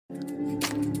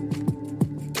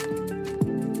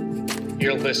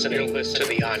You're listening to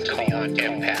the On-Call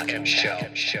Empath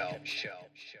Show.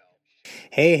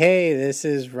 Hey, this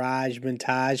is Raj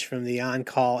Montage from the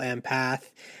On-Call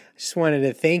Empath. Just wanted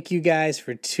to thank you guys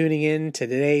for tuning in to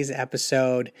today's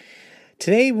episode.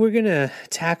 Today we're going to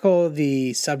tackle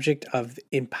the subject of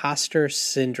imposter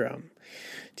syndrome.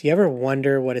 Do you ever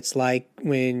wonder what it's like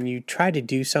when you try to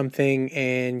do something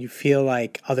and you feel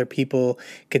like other people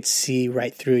could see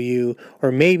right through you,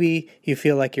 or maybe you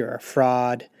feel like you're a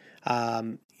fraud?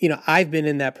 I've been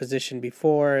in that position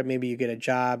before. Maybe you get a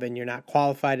job and you're not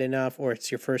qualified enough, or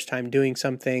it's your first time doing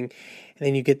something, and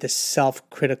then you get this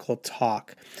self-critical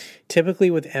talk. Typically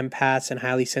with empaths and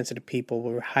highly sensitive people,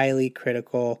 we're highly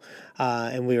critical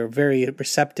and we are very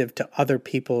receptive to other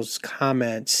people's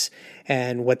comments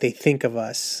and what they think of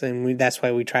us. And that's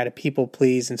why we try to people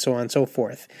please and so on and so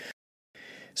forth.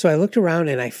 So I looked around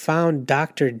and I found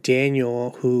Dr.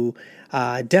 Danielle, who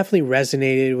definitely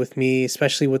resonated with me,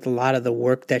 especially with a lot of the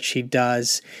work that she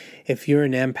does. If you're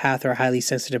an empath or a highly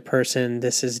sensitive person,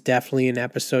 this is definitely an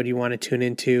episode you want to tune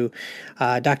into.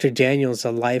 Dr. Danielle is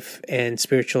a life and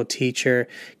spiritual teacher,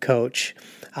 coach.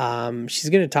 She's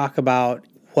going to talk about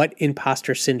what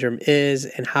imposter syndrome is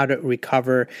and how to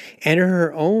recover, and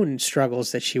her own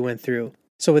struggles that she went through.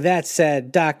 So with that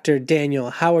said, Dr.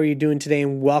 Danielle, how are you doing today?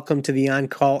 And welcome to the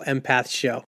On-Call Empath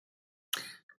Show.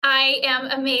 I am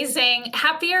amazing.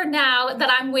 Happier now that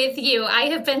I'm with you. I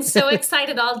have been so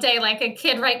excited all day, like a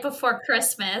kid right before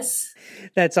Christmas.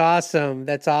 That's awesome.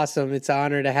 It's an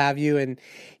honor to have you. And,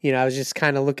 I was just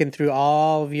kind of looking through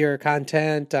all of your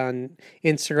content on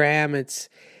Instagram.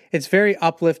 It's very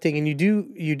uplifting, and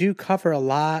you do cover a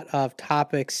lot of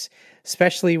topics,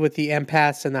 especially with the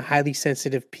empaths and the highly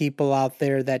sensitive people out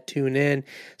there that tune in.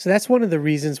 So that's one of the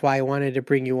reasons why I wanted to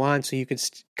bring you on, so you could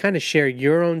kind of share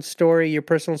your own story, your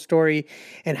personal story,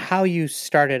 and how you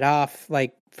started off,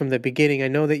 like from the beginning. I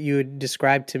know that you had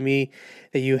described to me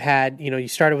that you had, you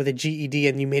started with a GED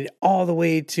and you made it all the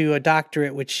way to a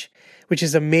doctorate, which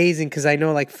is amazing, because I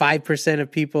know like 5%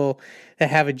 of people that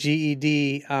have a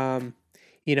GED,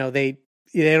 they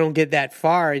don't get that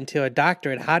far into a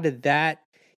doctorate. How did that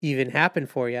even happen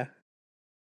for you?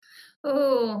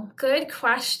 Oh, good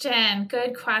question.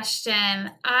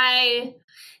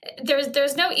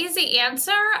 There's no easy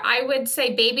answer. I would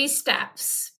say baby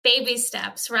steps,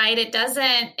 right? It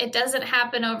doesn't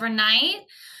happen overnight.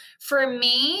 For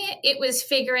me, it was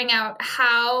figuring out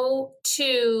how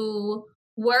to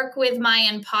work with my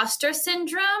imposter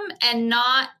syndrome and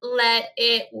not let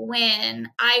it win.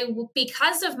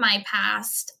 Because of my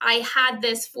past, I had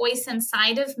this voice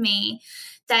inside of me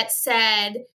that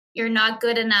said, you're not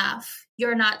good enough.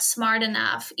 You're not smart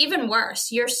enough. Even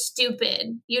worse, you're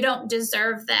stupid. You don't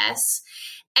deserve this.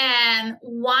 And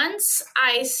once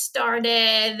I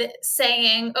started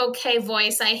saying, okay,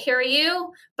 voice, I hear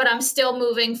you, but I'm still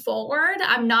moving forward.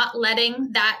 I'm not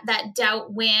letting that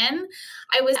doubt win.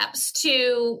 I was able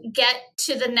to get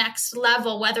to the next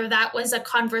level, whether that was a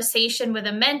conversation with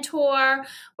a mentor,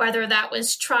 whether that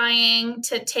was trying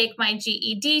to take my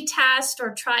GED test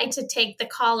or try to take the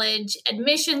college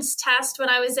admissions test when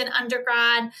I was in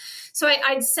undergrad. So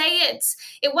I'd say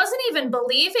it wasn't even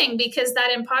believing, because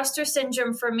that imposter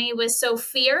syndrome for me was so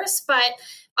fierce, but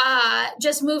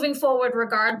just moving forward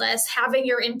regardless, having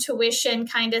your intuition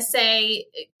kind of say,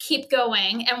 keep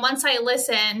going. And once I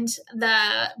listened,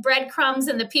 the breadcrumbs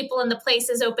and the people and the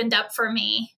places opened up for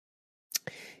me.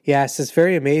 Yes, it's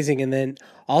very amazing. And then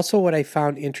also what I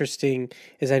found interesting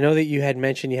is I know that you had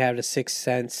mentioned you have a Sixth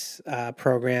Sense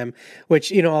program,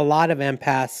 which, a lot of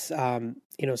empaths,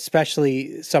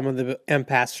 especially some of the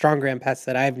empaths, stronger empaths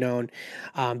that I've known,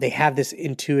 they have this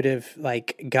intuitive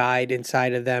guide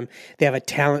inside of them. They have a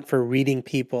talent for reading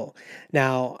people.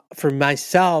 Now, for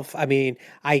myself,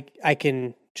 I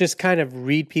can just kind of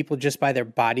read people just by their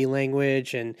body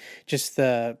language and just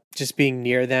being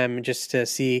near them, just to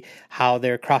see how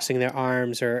they're crossing their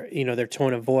arms or, their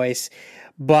tone of voice.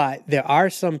 But there are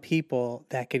some people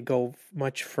that could go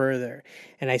much further.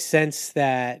 And I sense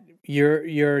that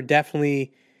you're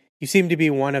definitely, you seem to be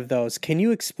one of those. Can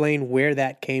you explain where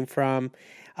that came from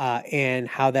and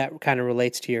how that kind of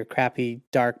relates to your crappy,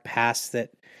 dark past,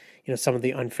 that, some of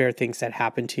the unfair things that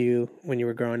happened to you when you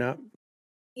were growing up?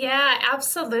 Yeah,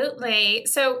 absolutely.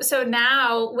 So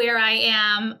now where I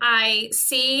am, I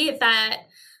see that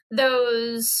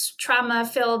those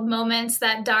trauma-filled moments,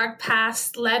 that dark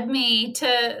past, led me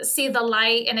to see the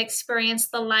light and experience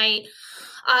the light.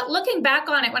 Looking back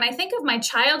on it, when I think of my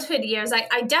childhood years,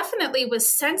 I definitely was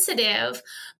sensitive,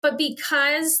 but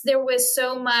because there was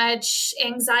so much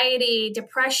anxiety,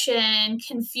 depression,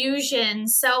 confusion,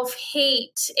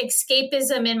 self-hate,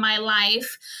 escapism in my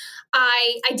life,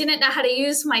 I didn't know how to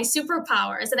use my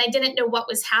superpowers, and I didn't know what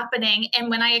was happening. And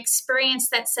when I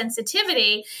experienced that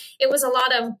sensitivity, it was a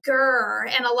lot of grr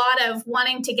and a lot of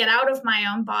wanting to get out of my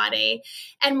own body.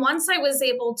 And once I was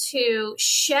able to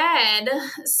shed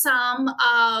some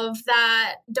of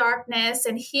that darkness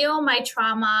and heal my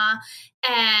trauma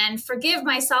and forgive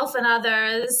myself and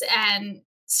others and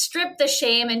strip the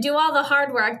shame and do all the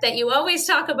hard work that you always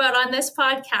talk about on this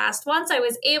podcast, once I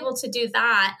was able to do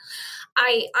that,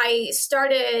 I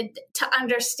started to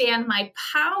understand my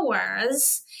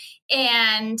powers,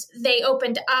 and they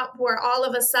opened up where all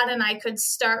of a sudden I could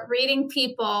start reading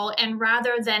people, and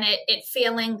rather than it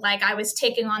feeling like I was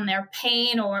taking on their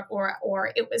pain or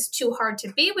it was too hard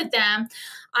to be with them,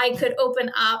 I could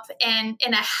open up and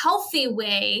in a healthy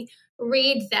way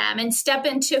read them and step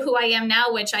into who I am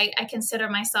now, which I consider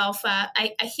myself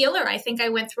a healer. I think I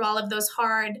went through all of those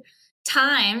hard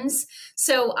times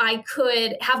so I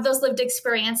could have those lived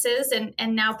experiences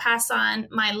and now pass on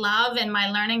my love and my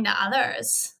learning to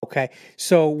others. Okay.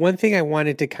 So one thing I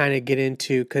wanted to kind of get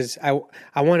into, because I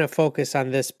want to focus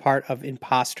on this part of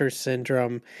imposter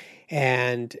syndrome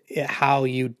and how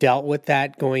you dealt with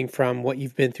that, going from what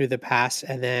you've been through the past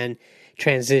and then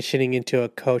transitioning into a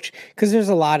coach. Because there's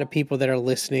a lot of people that are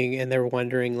listening and they're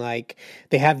wondering, like,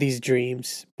 they have these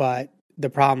dreams, but the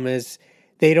problem is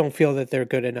they don't feel that they're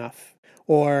good enough,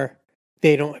 or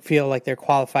they don't feel like they're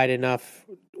qualified enough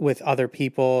with other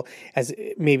people, as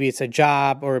maybe it's a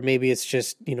job or maybe it's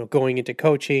just, going into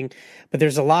coaching. But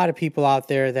there's a lot of people out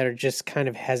there that are just kind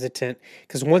of hesitant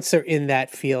because once they're in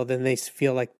that field, then they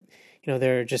feel like,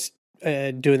 they're just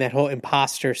doing that whole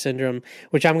imposter syndrome,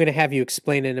 which I'm going to have you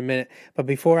explain in a minute. But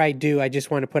before I do, I just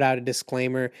want to put out a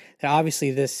disclaimer that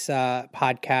obviously this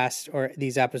podcast or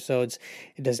these episodes,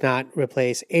 it does not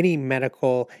replace any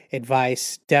medical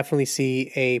advice. Definitely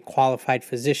see a qualified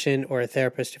physician or a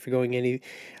therapist if you're going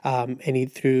any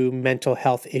through mental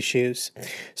health issues.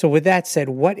 So with that said,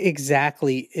 what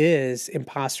exactly is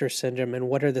imposter syndrome and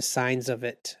what are the signs of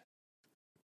it?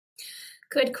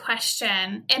 Good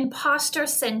question. Imposter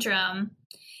syndrome.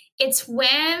 It's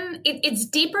when it's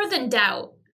deeper than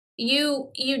doubt.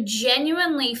 You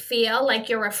genuinely feel like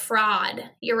you're a fraud.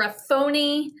 You're a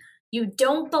phony. You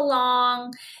don't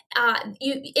belong.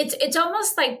 It's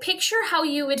almost like, picture how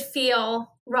you would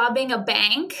feel robbing a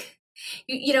bank.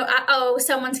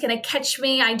 Someone's going to catch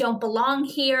me. I don't belong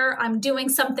here. I'm doing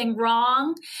something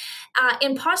wrong.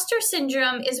 Imposter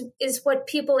syndrome is what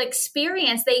people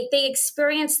experience. They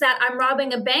experience that I'm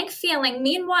robbing a bank feeling.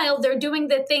 Meanwhile, they're doing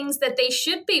the things that they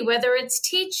should be, whether it's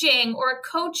teaching or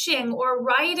coaching or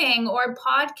writing or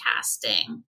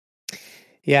podcasting.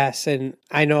 Yes, and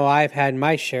I know I've had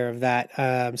my share of that,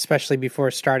 especially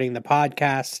before starting the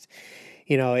podcast.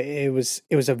 It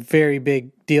was a very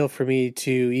big deal for me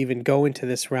to even go into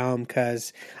this realm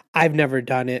because I've never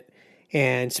done it.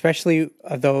 And especially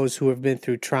those who have been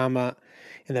through trauma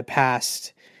in the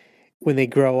past, when they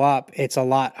grow up, it's a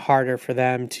lot harder for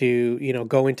them to,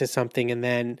 go into something and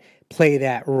then play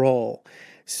that role.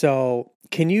 So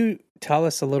can you tell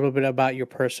us a little bit about your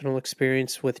personal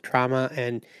experience with trauma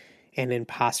and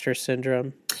imposter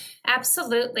syndrome?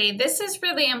 Absolutely. This is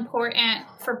really important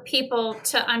for people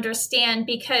to understand,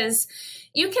 because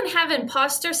you can have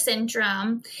imposter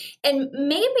syndrome and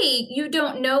maybe you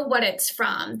don't know what it's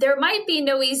from. There might be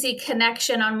no easy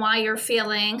connection on why you're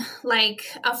feeling like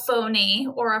a phony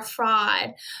or a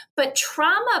fraud, but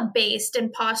trauma-based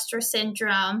imposter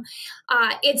syndrome,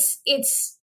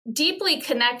 it's deeply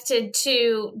connected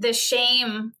to the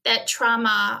shame that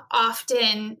trauma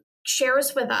often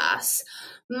shares with us.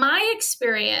 My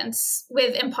experience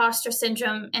with imposter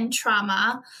syndrome and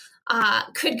trauma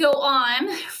could go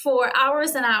on for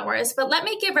hours and hours, but let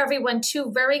me give everyone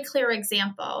two very clear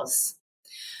examples.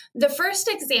 The first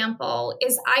example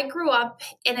is I grew up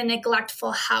in a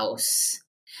neglectful house.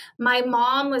 My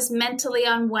mom was mentally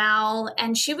unwell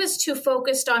and she was too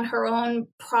focused on her own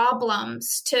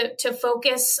problems to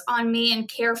focus on me and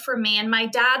care for me. And my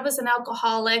dad was an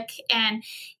alcoholic and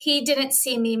he didn't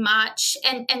see me much.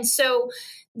 And so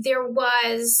there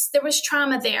was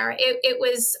trauma there. It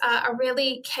was a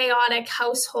really chaotic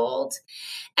household.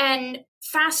 And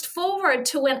fast forward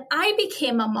to when I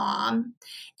became a mom,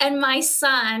 and my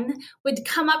son would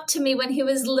come up to me when he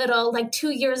was little, like 2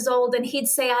 years old, and he'd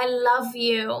say, "I love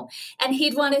you." And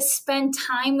he'd want to spend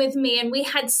time with me. And we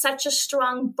had such a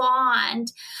strong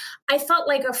bond. I felt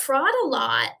like a fraud a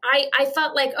lot. I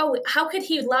felt like, oh, how could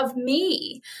he love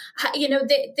me?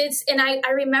 And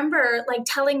I remember like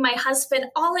telling my husband,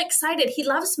 all excited, he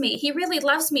loves me. He really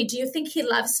loves me. Do you think he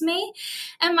loves me?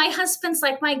 And my husband's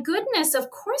like, my goodness, of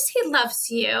course he loves handcuffs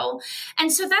you.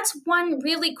 And so that's one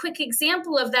really quick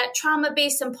example of that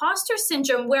trauma-based imposter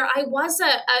syndrome, where I was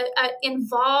a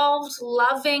involved,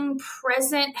 loving,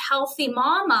 present, healthy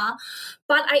mama,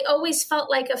 but I always felt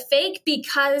like a fake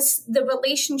because the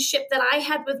relationship that I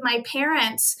had with my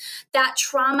parents, that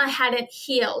trauma hadn't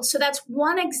healed. So that's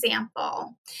one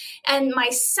example. And my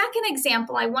second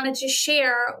example I wanted to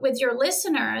share with your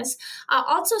listeners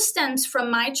also stems from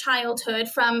my childhood,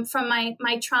 from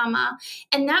my trauma.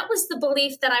 And that was the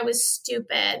belief that I was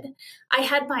stupid. I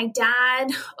had my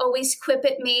dad always quip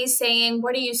at me saying,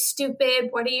 "What are you stupid?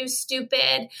 What are you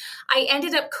stupid?" I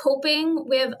ended up coping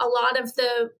with a lot of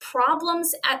the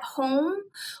problems at home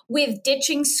with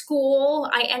ditching school.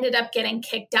 I ended up getting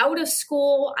kicked out of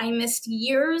school. I missed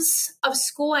years of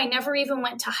school. I never even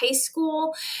went to high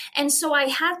school. And so I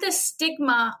had this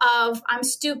stigma of I'm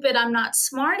stupid, I'm not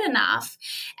smart enough.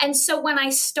 And so when I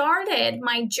started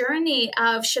my journey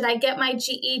of should I get my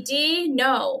GED?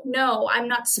 No, I'm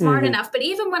not smart enough. But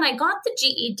even when I got the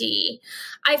GED,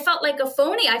 I felt like a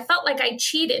phony. I felt like I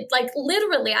cheated. Like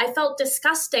literally, I felt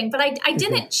disgusting. But I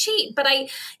didn't cheat. But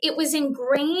it was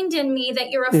ingrained in me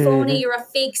that you're a phony, you're a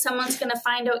fake. Someone's going to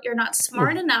find out you're not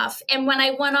smart enough. And when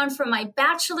I went on from my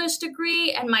bachelor's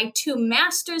degree and my 2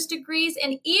 master's degrees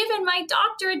and even my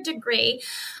doctorate degree,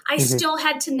 I still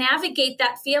had to navigate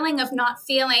that feeling of not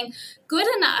feeling good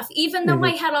enough, even though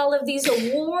I had all of these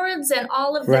awards and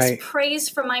all of this praise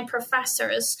from my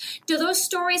professors. Do those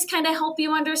stories kind of help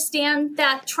you understand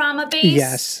that trauma base?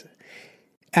 Yes,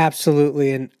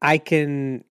 absolutely. And I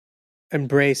can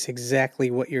embrace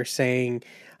exactly what you're saying.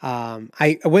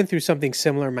 I went through something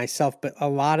similar myself, but a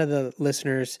lot of the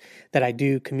listeners that I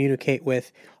do communicate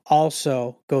with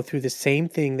also go through the same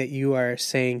thing that you are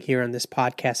saying here on this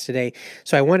podcast today.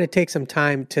 So I want to take some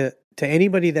time to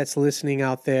anybody that's listening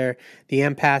out there, the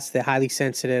empaths, the highly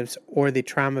sensitives, or the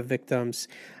trauma victims,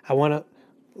 I want to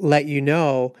let you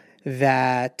know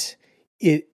that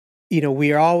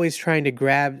we are always trying to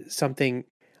grab something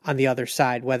on the other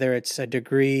side, whether it's a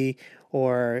degree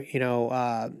or,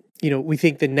 we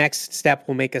think the next step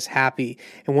will make us happy.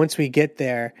 And once we get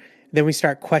there, then we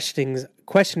start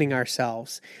questioning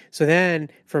ourselves. So then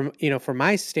from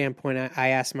my standpoint, I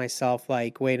ask myself,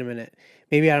 like, wait a minute,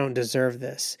 maybe I don't deserve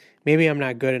this. Maybe I'm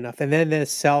not good enough. And then the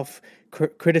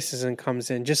self-criticism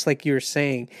comes in, just like you were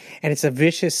saying, and it's a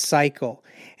vicious cycle.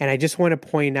 And I just want to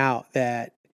point out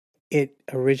that it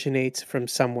originates from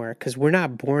somewhere because we're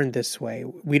not born this way.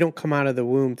 We don't come out of the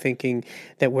womb thinking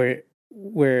that we're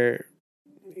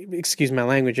excuse my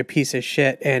language, a piece of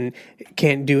shit and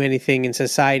can't do anything in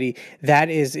society.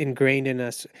 That is ingrained in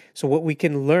us. So what we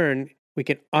can learn, we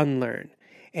can unlearn.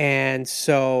 And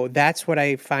so that's what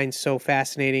I find so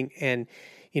fascinating. And,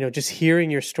 just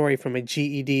hearing your story from a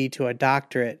GED to a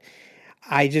doctorate,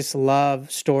 I just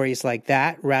love stories like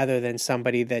that rather than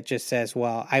somebody that just says,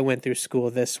 well, I went through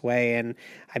school this way and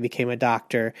I became a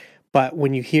doctor. But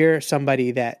when you hear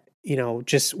somebody that,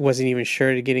 just wasn't even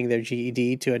sure to getting their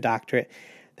GED to a doctorate,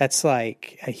 that's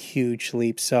like a huge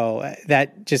leap. So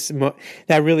that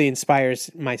really inspires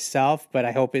myself, but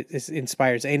I hope it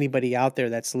inspires anybody out there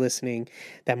that's listening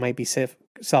that might be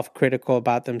self-critical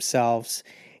about themselves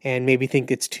and maybe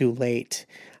think it's too late.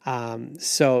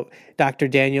 So Dr.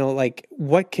 Danielle, like,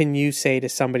 what can you say to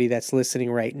somebody that's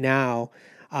listening right now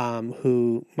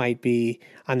who might be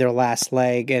on their last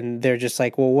leg and they're just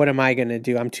like, well, what am I going to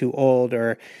do? I'm too old,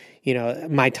 or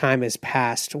my time has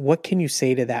passed. What can you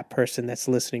say to that person that's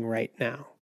listening right now?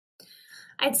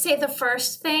 I'd say the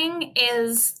first thing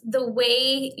is the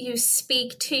way you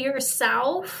speak to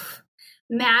yourself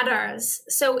matters.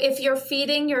 So if you're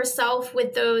feeding yourself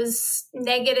with those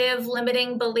negative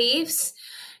limiting beliefs,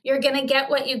 you're going to get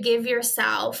what you give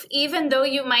yourself. Even though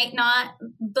you might not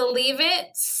believe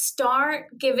it, start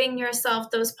giving yourself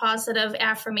those positive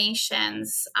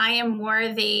affirmations. I am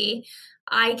worthy.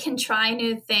 I can try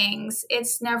new things.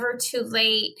 It's never too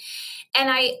late. And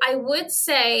I would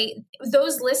say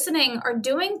those listening are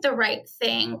doing the right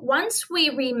thing. Once we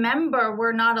remember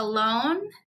we're not alone,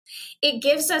 it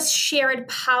gives us shared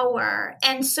power.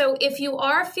 And so if you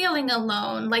are feeling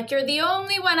alone, like you're the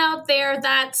only one out there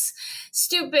that's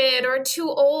stupid or too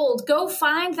old, go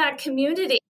find that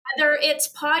community, whether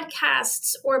it's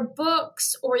podcasts or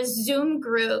books or Zoom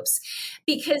groups,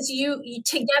 because you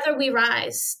together we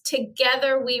rise.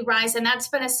 Together we rise. And that's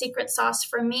been a secret sauce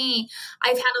for me.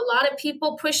 I've had a lot of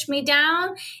people push me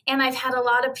down and I've had a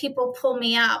lot of people pull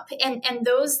me up. And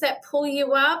those that pull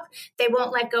you up, they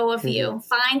won't let go of you.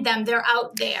 Find them. They're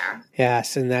out there.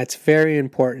 Yes, and that's very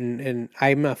important. And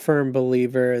I'm a firm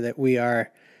believer that we are,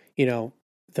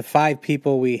 the 5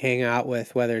 people we hang out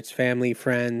with, whether it's family,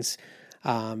 friends,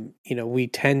 we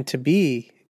tend to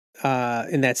be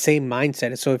in that same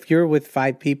mindset. So if you're with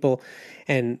 5 people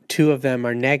and 2 of them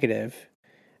are negative,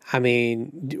 I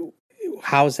mean,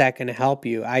 how's that going to help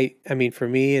you? I mean, for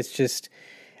me, it's just,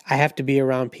 I have to be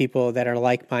around people that are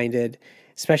like-minded,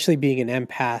 especially being an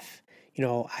empath.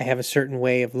 I have a certain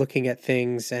way of looking at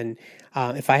things. And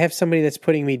if I have somebody that's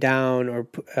putting me down or,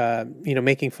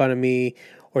 making fun of me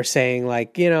or saying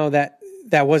like, that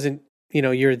wasn't,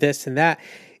 you're this and that,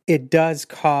 it does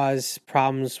cause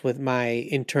problems with my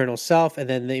internal self. And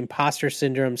then the imposter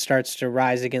syndrome starts to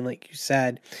rise again, like you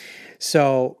said.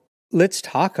 So let's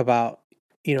talk about,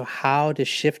 how to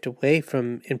shift away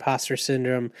from imposter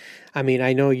syndrome. I mean,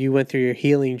 I know you went through your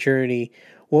healing journey.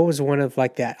 What was one of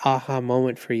like that aha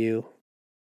moment for you?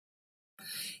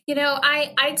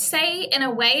 I'd say in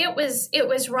a way it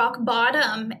was rock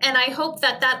bottom, and I hope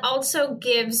that also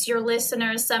gives your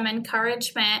listeners some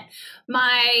encouragement.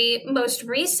 My most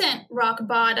recent rock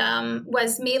bottom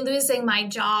was me losing my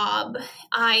job.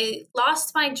 I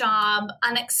lost my job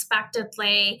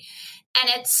unexpectedly, and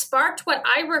it sparked what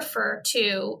I refer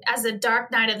to as a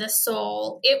dark night of the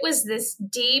soul. It was this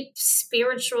deep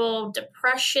spiritual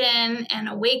depression and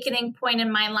awakening point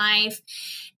in my life.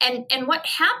 And what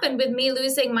happened with me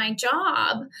losing my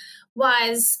job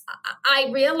was I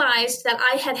realized that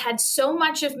I had so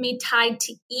much of me tied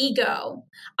to ego.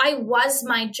 I was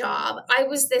my job. I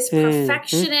was this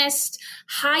perfectionist,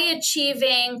 high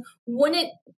achieving,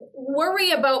 wouldn't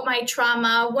worry about my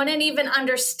trauma, wouldn't even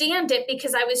understand it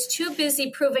because I was too busy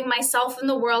proving myself in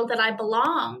the world that I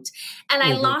belonged. And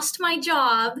I lost my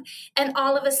job. And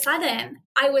all of a sudden,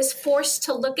 I was forced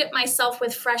to look at myself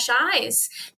with fresh eyes,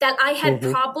 that I had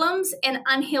problems and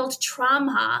unhealed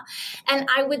trauma. And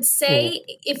I would say,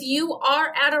 if you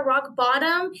are at a rock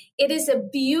bottom, it is a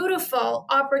beautiful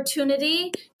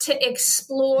opportunity to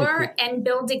explore and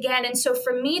build again. And so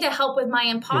for me to help with my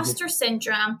imposter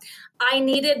syndrome, I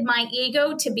needed my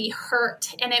ego to be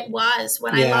hurt. And it was.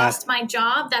 When I lost my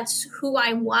job, that's who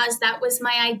I was. That was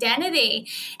my identity.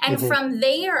 And from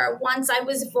there, once I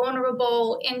was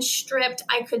vulnerable and stripped,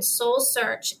 I could soul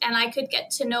search and I could get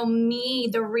to know me,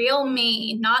 the real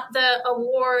me, not the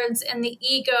awards and the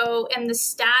ego and the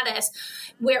status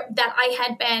that I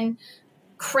had been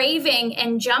craving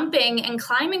and jumping and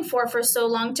climbing for so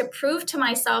long, to prove to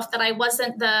myself that I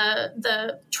wasn't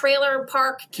the trailer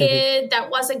park kid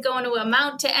that wasn't going to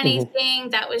amount to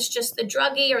anything, that was just the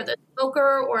druggie or the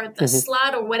smoker or the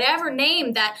slut or whatever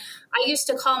name that I used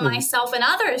to call myself and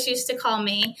others used to call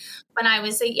me when I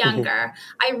was younger.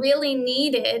 I really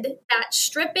needed that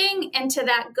stripping and to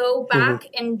that go back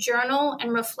and journal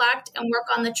and reflect and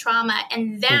work on the trauma.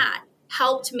 And that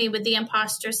helped me with the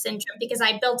imposter syndrome because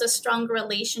I built a stronger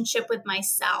relationship with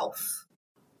myself.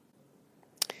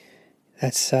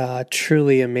 That's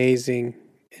truly amazing.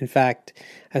 In fact,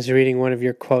 I was reading one of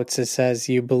your quotes that says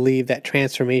you believe that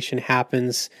transformation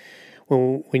happens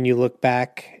when you look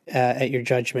back at your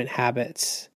judgment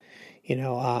habits.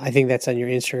 I think that's on your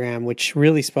Instagram, which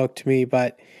really spoke to me,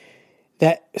 but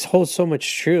that holds so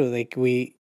much true. Like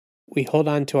we hold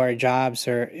on to our jobs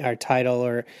or our title,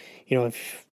 or,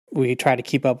 if we try to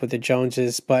keep up with the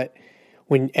Joneses, but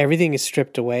when everything is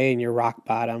stripped away and you're rock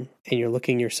bottom and you're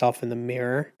looking yourself in the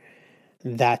mirror,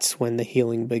 that's when the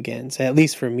healing begins. At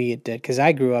least for me, it did. Because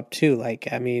I grew up too.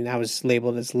 I was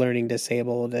labeled as learning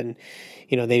disabled, and,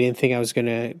 they didn't think I was going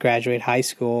to graduate high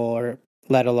school or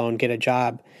let alone get a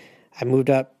job. I moved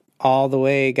up all the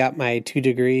way, got my 2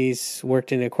 degrees,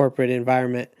 worked in a corporate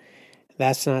environment.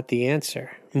 That's not the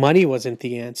answer. Money wasn't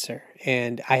the answer.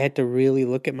 And I had to really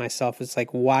look at myself. It's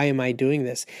like, why am I doing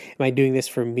this? Am I doing this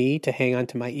for me to hang on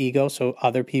to my ego so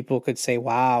other people could say,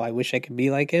 wow, I wish I could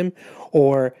be like him?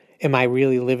 Or am I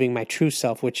really living my true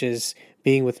self, which is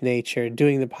being with nature,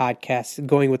 doing the podcast,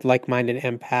 going with like-minded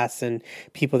empaths and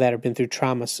people that have been through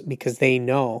trauma, because they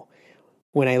know.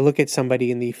 When I look at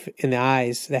somebody in the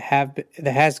eyes that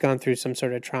has gone through some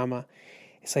sort of trauma,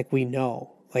 it's like we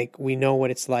know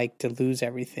what it's like to lose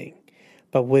everything.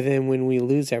 But when we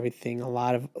lose everything, a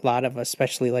lot of us,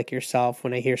 especially like yourself,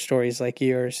 when I hear stories like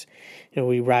yours,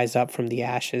 we rise up from the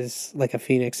ashes like a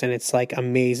phoenix, and it's like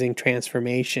amazing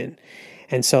transformation.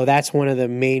 And so that's one of the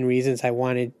main reasons I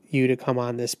wanted you to come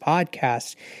on this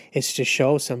podcast, is to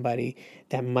show somebody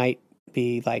that might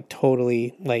be like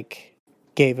totally like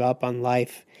gave up on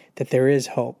life, that there is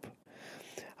hope.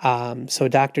 So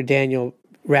Dr. Danielle,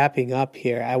 wrapping up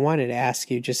here, I wanted to ask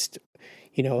you just,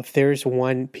 if there's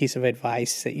one piece of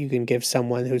advice that you can give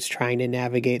someone who's trying to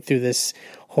navigate through this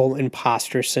whole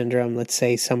imposter syndrome. Let's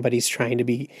say somebody's trying to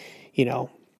be,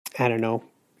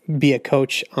 be a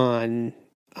coach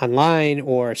online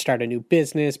or start a new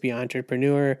business, be an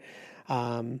entrepreneur.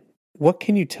 What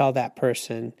can you tell that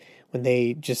person when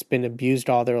they just been abused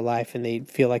all their life and they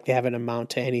feel like they haven't amount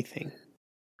to anything?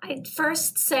 I'd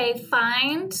first say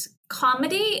find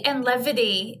comedy and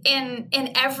levity in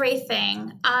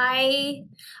everything. I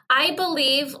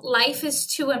believe life is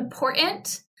too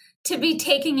important to be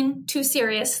taken too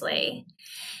seriously.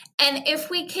 And if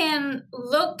we can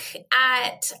look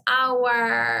at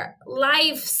our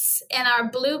lives and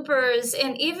our bloopers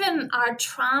and even our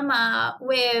trauma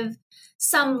with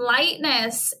some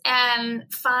lightness and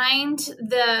find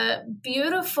the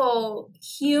beautiful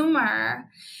humor,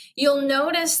 you'll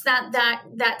notice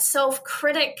that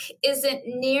self-critic isn't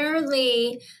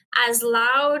nearly as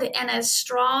loud and as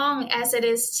strong as it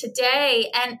is today.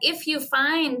 And if you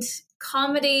find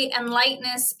comedy and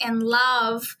lightness and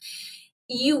love,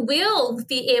 you will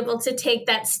be able to take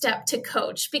that step to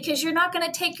coach, because you're not going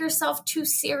to take yourself too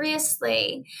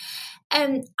seriously.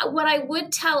 And what I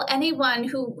would tell anyone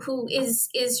who is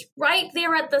right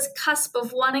there at the cusp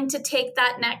of wanting to take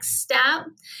that next step,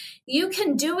 you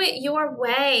can do it your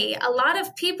way. A lot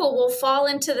of people will fall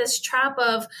into this trap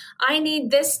of, I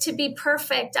need this to be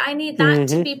perfect. I need that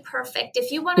to be perfect. If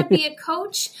you want to be a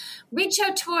coach, reach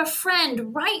out to a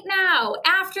friend right now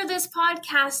after this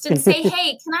podcast and say,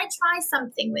 hey, can I try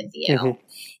something with you?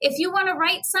 If you want to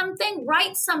write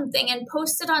something and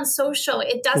post it on social.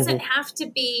 It doesn't have to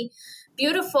be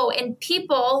beautiful. And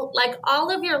people, like all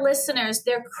of your listeners,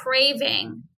 they're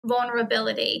craving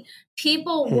vulnerability.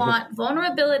 People want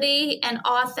vulnerability and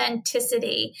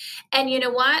authenticity. And you know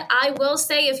what? I will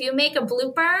say, if you make a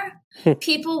blooper,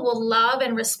 people will love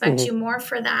and respect you more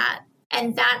for that.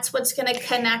 And that's what's going to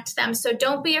connect them. So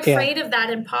don't be afraid of that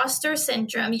imposter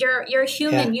syndrome. You're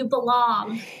human. You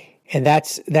belong. And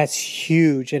that's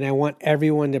huge. And I want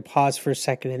everyone to pause for a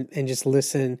second and just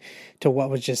listen to what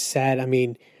was just said. I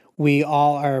mean, we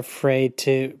all are afraid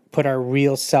to put our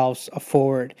real selves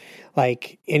forward.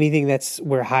 Like anything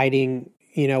we're hiding,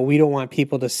 we don't want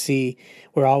people to see.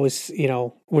 We're always,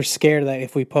 we're scared that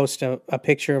if we post a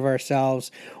picture of ourselves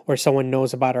or someone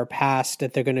knows about our past,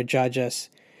 that they're going to judge us.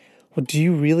 Well, do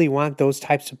you really want those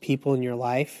types of people in your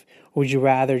life? Or would you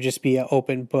rather just be an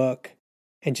open book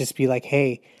and just be like,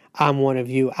 hey, I'm one of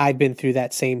you. I've been through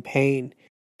that same pain.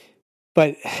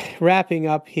 But wrapping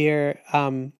up here,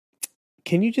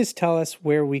 can you just tell us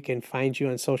where we can find you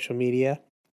on social media?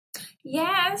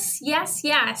 Yes.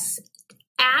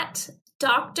 At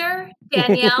Dr.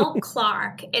 Danielle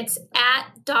Clark. It's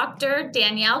at Dr.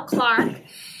 Danielle Clark.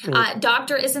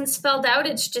 Doctor isn't spelled out.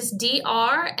 It's just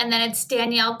DR, and then it's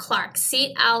Danielle Clark,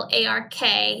 Clark.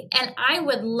 And I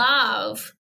would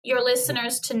love your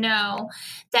listeners to know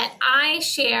that I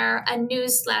share a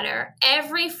newsletter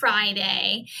every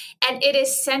Friday, and it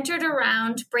is centered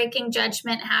around breaking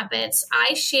judgment habits.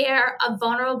 I share a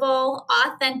vulnerable,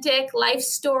 authentic life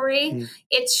story.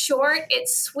 It's short,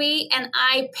 it's sweet, and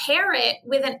I pair it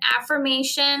with an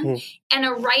affirmation and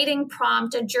a writing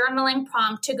prompt, a journaling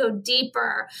prompt to go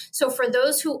deeper. So for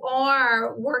those who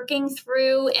are working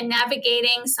through and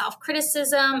navigating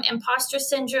self-criticism, imposter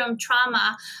syndrome,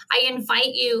 trauma, I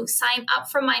invite you, sign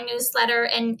up for my newsletter,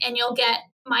 and you'll get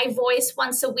my voice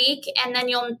once a week, and then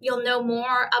you'll know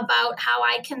more about how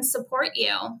I can support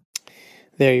you.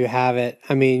 There you have it.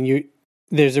 I mean,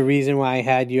 there's a reason why I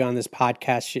had you on this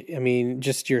podcast. I mean,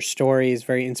 just your story is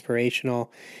very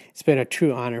inspirational. It's been a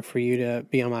true honor for you to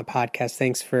be on my podcast.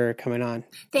 Thanks for coming on.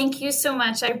 Thank you so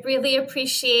much. I really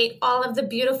appreciate all of the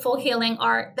beautiful healing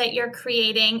art that you're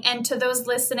creating. And to those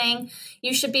listening,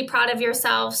 you should be proud of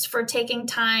yourselves for taking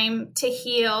time to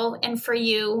heal. And for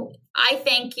you, I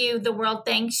thank you. The world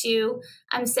thanks you.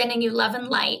 I'm sending you love and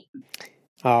light.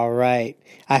 All right.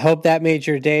 I hope that made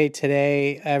your day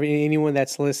today. Anyone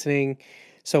that's listening.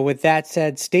 So with that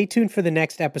said, stay tuned for the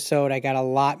next episode. I got a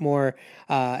lot more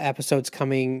episodes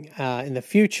coming in the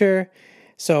future.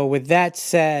 So with that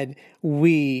said,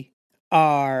 we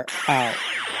are out.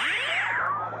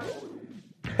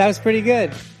 That was pretty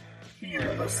good.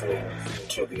 You're listening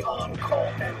to the On-Call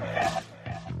Empath.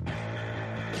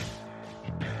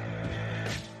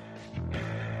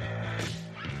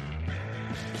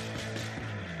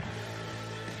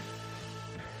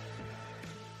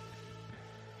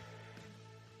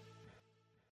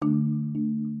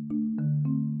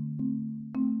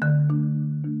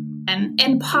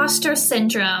 Imposter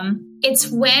syndrome. It's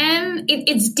when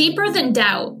it's deeper than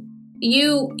doubt.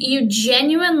 You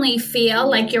genuinely feel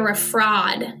like you're a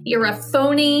fraud. You're a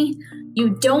phony.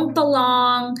 You don't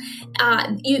belong.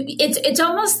 It's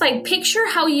almost like, picture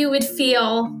how you would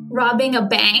feel robbing a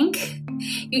bank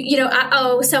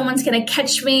someone's going to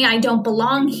catch me. I don't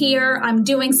belong here. I'm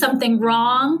doing something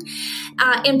wrong.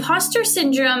 Imposter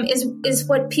syndrome is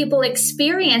what people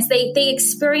experience. They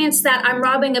experience that I'm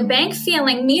robbing a bank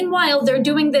feeling. Meanwhile, they're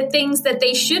doing the things that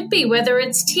they should be, whether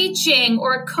it's teaching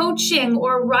or coaching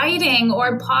or writing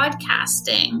or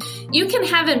podcasting. You can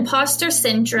have imposter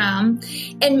syndrome,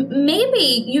 and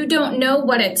maybe you don't know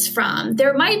what it's from.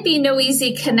 There might be no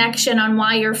easy connection on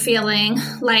why you're feeling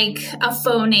like a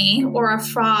phony or a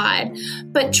fraud,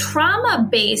 but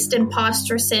trauma-based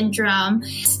imposter syndrome,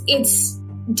 it's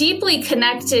deeply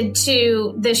connected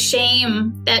to the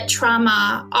shame that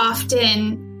trauma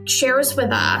often shares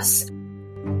with us.